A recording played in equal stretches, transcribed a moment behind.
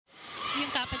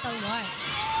Capital1.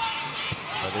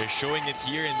 But they're showing it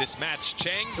here in this match.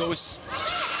 Cheng goes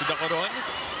to the Coron.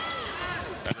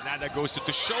 Donada goes to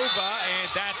Tushova, and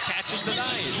that catches the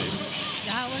line.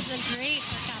 That was a great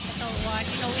for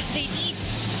Capital1. You know, if they need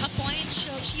a point,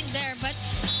 she's there. But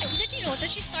did you know that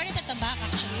she started at the back,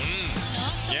 actually? No?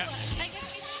 So, yeah. I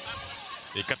guess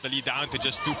They cut the lead down to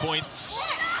just 2 points.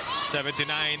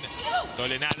 7-9.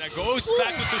 Tolenada goes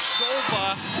back to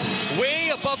Tushova. Way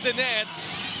above the net.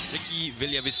 Ricky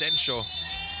Villavicencio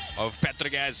of Petro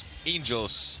Gazz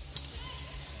Angels.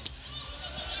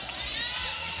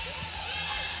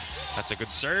 That's a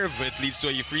good serve. It leads to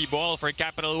a free ball for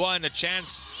Capital1. A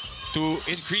chance to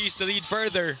increase the lead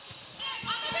further.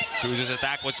 Cruz's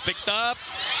attack was picked up.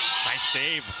 Nice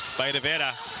save by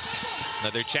Rivera.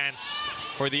 Another chance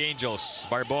for the Angels.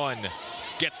 Barbon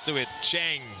gets to it.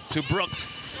 Cheng to Brook.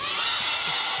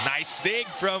 Nice dig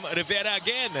from Rivera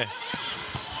again.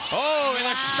 Oh, and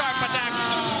a sharp attack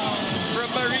from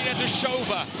Marina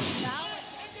Tushova.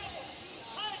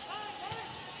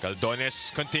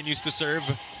 Caldones continues to serve.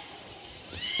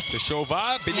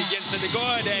 Tushova, binigyan sa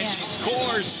likod, and she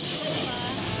scores.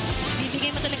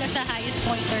 Bibigay mo talaga sa highest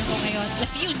pointer mo ngayon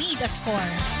if you need a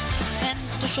score. And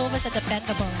Tushova's a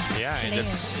dependable player. And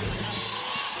that's...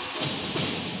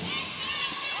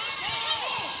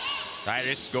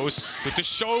 Tyrus goes to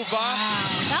Tushova.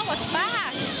 Wow, that was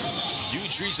fast.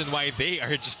 Huge reason why they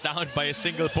are just down by a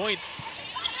single point.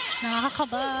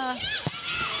 Nakakaba.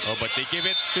 Oh, but they give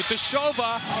it to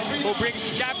Tushova, who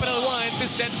brings Capital1 to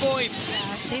set point.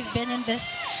 Yes, they've been in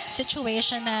this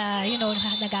situation na, you know,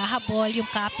 naghahabol yung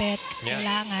kapit,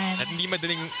 kailangan. At hindi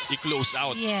madaling i-close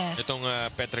out itong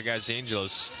Petro Gazz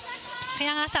Angels.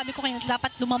 Kaya nga sabi ko kayo, dapat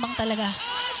lumamang talaga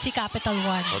si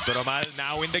Capital1. Otoramal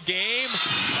now in the game.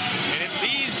 And it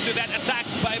leads to that attack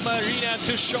by Marina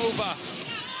Tushova.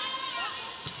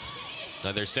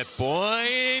 Another set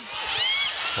point.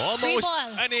 Almost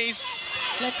an ace.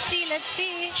 Let's see, let's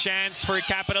see. Chance for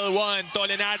Capital1.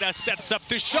 Tolenada sets up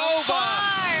Tushova. Of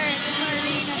course,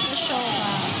 Marina Tushova.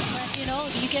 But, you know,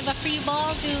 you give a free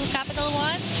ball to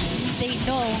Capital1, they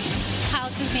know how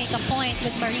to make a point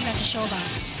with Marina Tushova.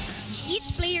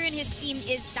 Each player in his team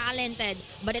is talented,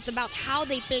 but it's about how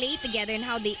they play together and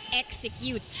how they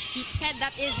execute. He said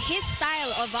that is his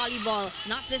style of volleyball,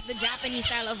 not just the Japanese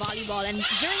style of volleyball. And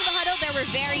during the huddle, there were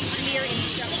very clear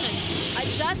instructions.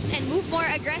 Adjust and move more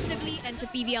aggressively. And so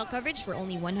PVL coverage for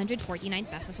only 149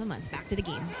 pesos a month. Back to the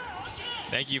game.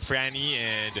 Thank you, Franny.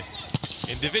 And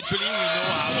individually, we know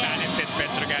how talented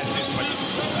Petro Gazz is, but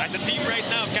as a team right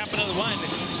now,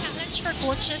 Capital1. For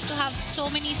coaches to have so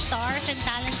many stars and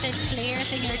talented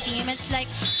players in your team. It's like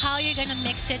how you're gonna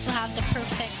mix it to have the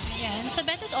perfect. Yeah, and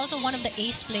Sabet is also one of the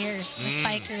ace players, the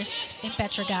spikers in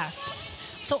Petro Gazz.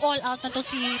 So all out na to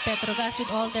si Petro Gazz with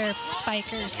all their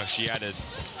spikers. She had a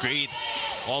great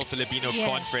all-Filipino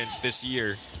conference this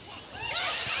year.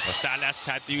 Salas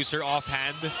had to use her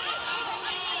offhand.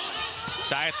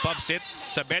 Sayat pumps it.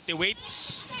 Sabet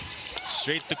waits.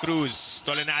 Straight to Cruz.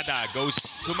 Tolenada goes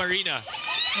to Marina.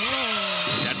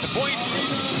 Oh. That's a point.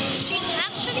 She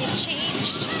actually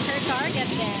changed her target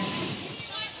there.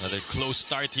 Another close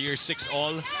start here.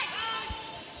 6-all.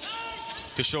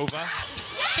 Tushova.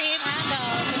 Same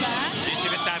angle, diba?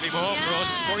 Sinasabi mo,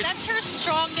 cross court. That's her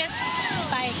strongest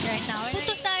spike right now.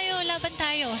 Putos tayo, laban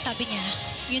tayo, sabi niya.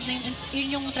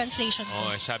 Yun yung translation ko.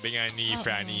 Oh, sabi nga ni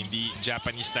Franny, hindi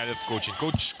Japanese style of coaching.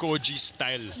 Coach Koji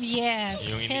style. Yes,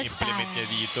 yung his style. ini-implement niya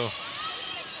dito.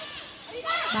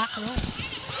 Back row.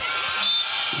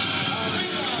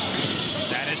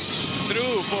 That is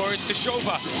through for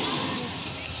Tushova.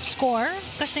 Score?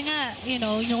 Kasi nga, you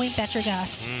know, knowing Petro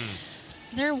Gazz,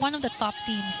 they're one of the top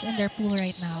teams in their pool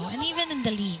right now. And even in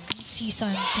the league,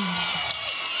 season team.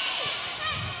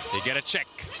 They get a check.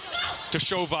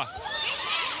 Tushova.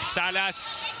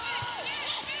 Salas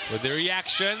with the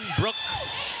reaction. Brook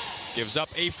gives up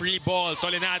a free ball.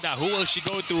 Tolenada, who will she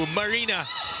go to? Marina.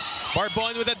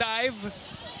 Barbon with a dive.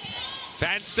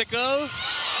 Vansicle.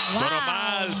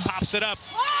 Doromal pops it up.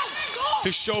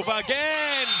 Tushova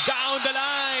again. Down the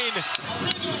line.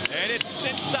 And it's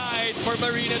inside for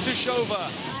Marina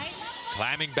Tushova.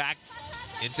 Climbing back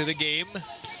into the game.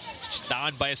 She's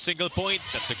down by a single point.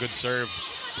 That's a good serve.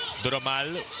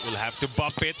 Doromal will have to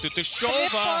bump it to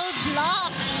Tushova. Triple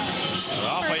block.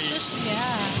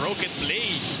 Broken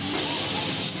play.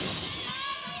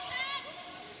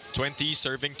 20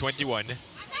 serving 21.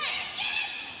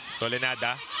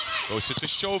 Tolenada goes to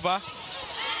Tushova.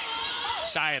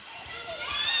 Sayat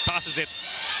tosses it.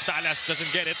 Salas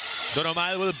doesn't get it.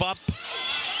 Doromal will bump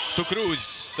to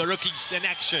Cruz. The rookies in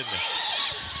action.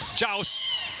 Joust.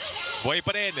 Buhay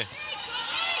pa rin.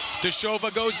 Tushova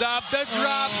goes up, the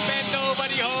drop, and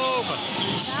nobody home.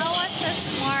 That was a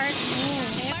smart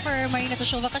move for Marina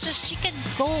Tushova kasi she can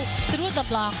go through the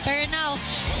block. Pero now,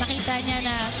 nakita niya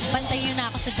na bantayin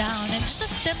na ako sa down. And just a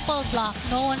simple block.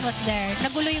 No one was there.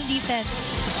 Nagulo yung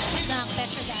defense ng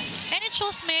Petro Gazz. And it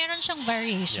shows meron siyang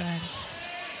variations.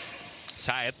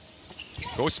 Saet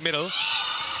goes middle.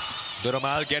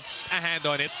 Doromal gets a hand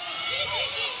on it.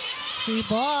 Free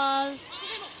ball.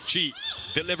 Chi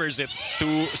delivers it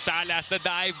to Salas. The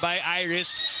dive by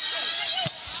Iris.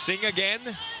 Sing again.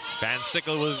 Van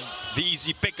Sickle with the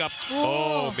easy pickup.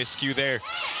 Oh, miscue there.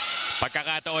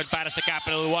 Pagkakataon para sa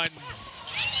Capital 1.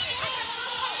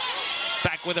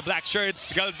 Back with the black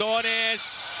shirts.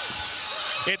 Galdones.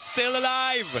 It's still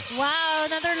alive. Wow,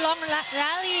 another long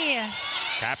rally.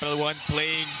 Capital 1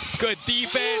 playing good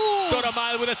defense.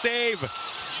 Doromal with a save.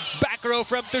 Back row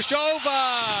from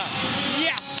Tushova.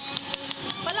 Yes!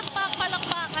 Palakpak,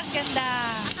 palakpak. Ang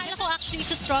ganda. Akala ko actually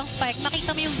sa strong spike,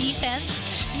 makita mo yung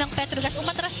defense ng Petro Gazz.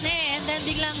 Umatras na eh. And then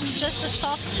biglang just a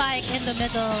soft spike in the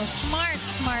middle. Smart,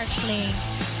 smart play.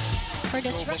 For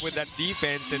this rush. With that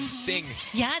defense and Sing.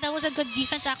 Yeah, that was a good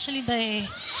defense actually by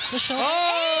Tushova.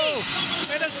 Oh!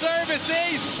 And a service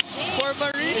ace for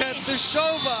Marina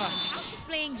Tushova.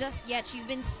 Playing just yet. She's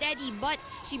been steady, but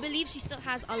she believes she still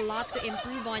has a lot to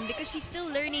improve on because she's still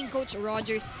learning Coach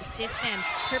Rogers' system.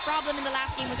 Her problem in the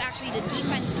last game was actually the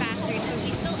defense pattern, so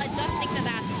she's still adjusting to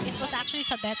that. It was actually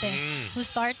Sabete who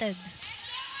started.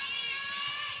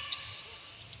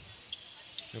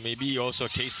 Maybe also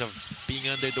a case of being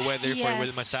under the weather for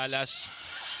Wilma Salas,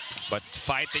 but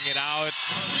fighting it out.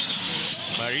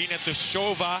 Marina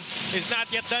Tushova is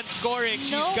not yet done scoring.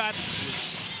 She's got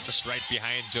just right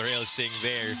behind Jorel Singh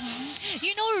there.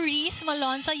 You know, Reese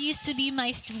Malonza used to be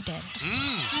my student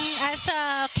as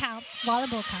a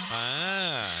volleyball camp.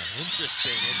 Ah,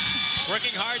 interesting.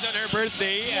 Working hard on her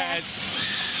birthday as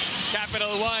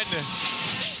Capital 1.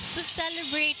 To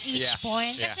celebrate each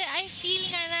point. Kasi I feel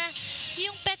na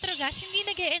yung Petro Gazz hindi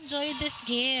nag-enjoy this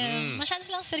game. Masyado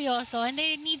silang seryoso and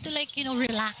they need to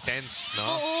relax. Tense, no?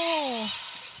 Oo.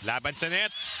 Laban sa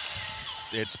net.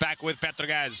 It's back with Petro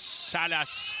Gazz.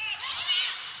 Salas.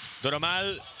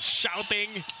 Doromal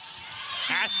shouting,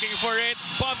 asking for it,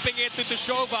 bumping it to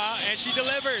Tushova, and she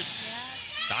delivers.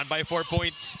 Down by 4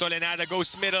 points. Tolenada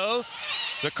goes middle.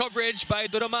 The coverage by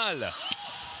Doromal.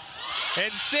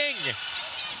 And Singh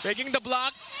making the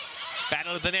block.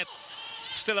 Battle of the net.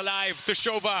 Still alive.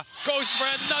 Tushova goes for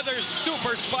another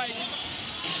super spike.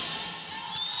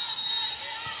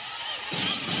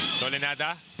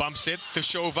 Tolenada bumps it.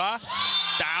 Tushova.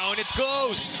 Down it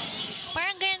goes.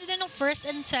 Parang ganyan din ng first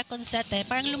and second set eh.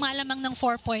 Parang lumalamang ng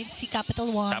 4 points si Capital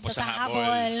 1. Tapos sa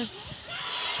habol.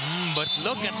 But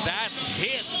look at that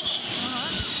hit.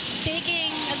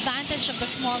 Taking advantage of the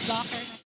small blocker.